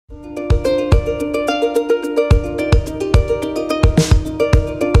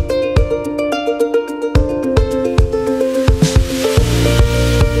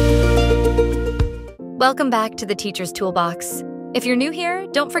Welcome back to the Teacher's Toolbox. If you're new here,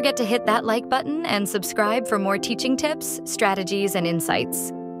 don't forget to hit that like button and subscribe for more teaching tips, strategies, and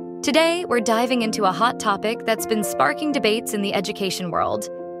insights. Today, we're diving into a hot topic that's been sparking debates in the education world: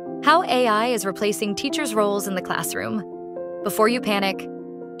 how AI is replacing teachers' roles in the classroom. Before you panic,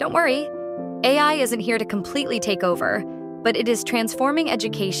 don't worry. AI isn't here to completely take over, but it is transforming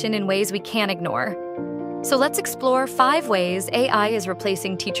education in ways we can't ignore. So let's explore 5 ways AI is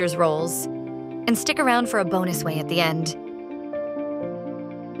replacing teachers' roles. And stick around for a bonus way at the end.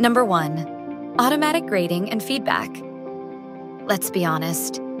 Number 1, automatic grading and feedback. Let's be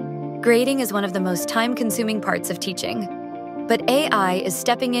honest, grading is one of the most time-consuming parts of teaching, but AI is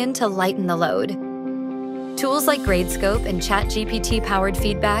stepping in to lighten the load. Tools like Gradescope and ChatGPT-powered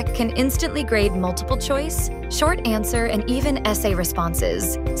feedback can instantly grade multiple choice, short answer, and even essay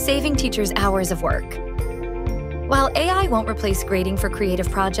responses, saving teachers hours of work. While AI won't replace grading for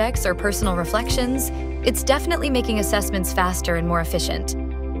creative projects or personal reflections, it's definitely making assessments faster and more efficient.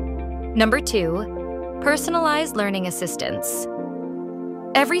 Number 2, personalized learning assistance.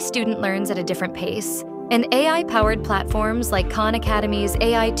 Every student learns at a different pace, and AI-powered platforms like Khan Academy's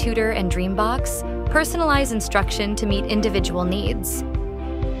AI Tutor and Dreambox personalize instruction to meet individual needs.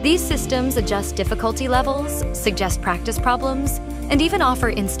 These systems adjust difficulty levels, suggest practice problems, and even offer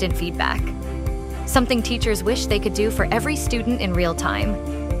instant feedback. Something teachers wish they could do for every student in real time.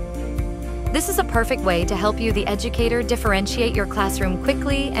 This is a perfect way to help you, the educator, differentiate your classroom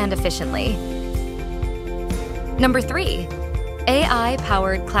quickly and efficiently. Number 3,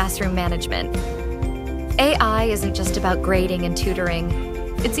 AI-powered classroom management. AI isn't just about grading and tutoring.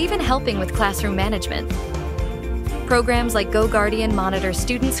 It's even helping with classroom management. Programs like GoGuardian monitor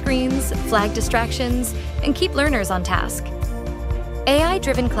student screens, flag distractions, and keep learners on task.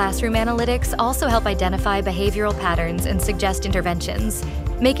 AI-driven classroom analytics also help identify behavioral patterns and suggest interventions,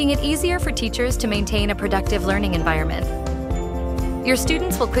 making it easier for teachers to maintain a productive learning environment. Your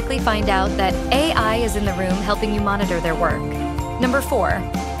students will quickly find out that AI is in the room helping you monitor their work. Number 4,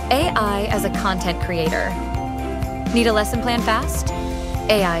 AI as a content creator. Need a lesson plan fast?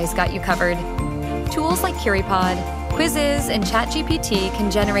 AI's got you covered. Tools like Curipod, Quizzes, and ChatGPT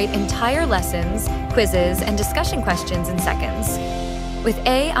can generate entire lessons, quizzes, and discussion questions in seconds. With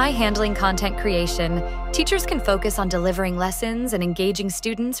AI handling content creation, teachers can focus on delivering lessons and engaging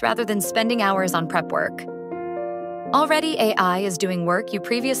students rather than spending hours on prep work. Already, AI is doing work you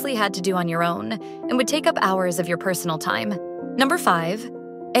previously had to do on your own and would take up hours of your personal time. Number 5,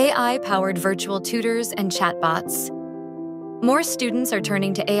 AI-powered virtual tutors and chatbots. More students are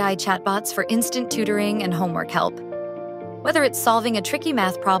turning to AI chatbots for instant tutoring and homework help. Whether it's solving a tricky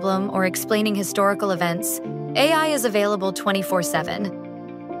math problem or explaining historical events, AI is available 24/7,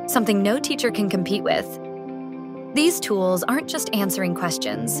 something no teacher can compete with. These tools aren't just answering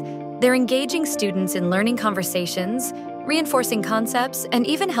questions. They're engaging students in learning conversations, reinforcing concepts, and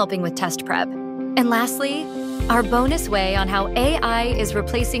even helping with test prep. And lastly, our bonus way on how AI is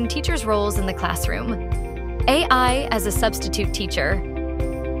replacing teachers' roles in the classroom: AI as a substitute teacher.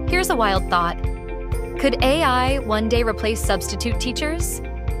 Here's a wild thought. Could AI one day replace substitute teachers?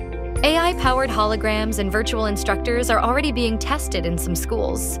 AI-powered holograms and virtual instructors are already being tested in some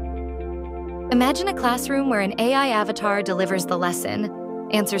schools. Imagine a classroom where an AI avatar delivers the lesson,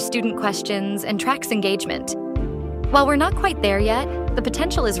 answers student questions, and tracks engagement. While we're not quite there yet, the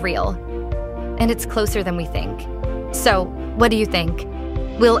potential is real, and it's closer than we think. So, what do you think?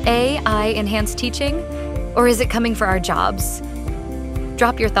 Will AI enhance teaching, or is it coming for our jobs?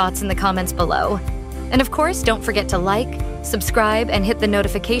 Drop your thoughts in the comments below. And of course, don't forget to like, subscribe, and hit the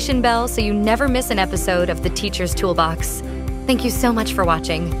notification bell so you never miss an episode of the Teacher's Toolbox. Thank you so much for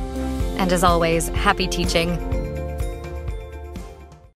watching. And as always, happy teaching.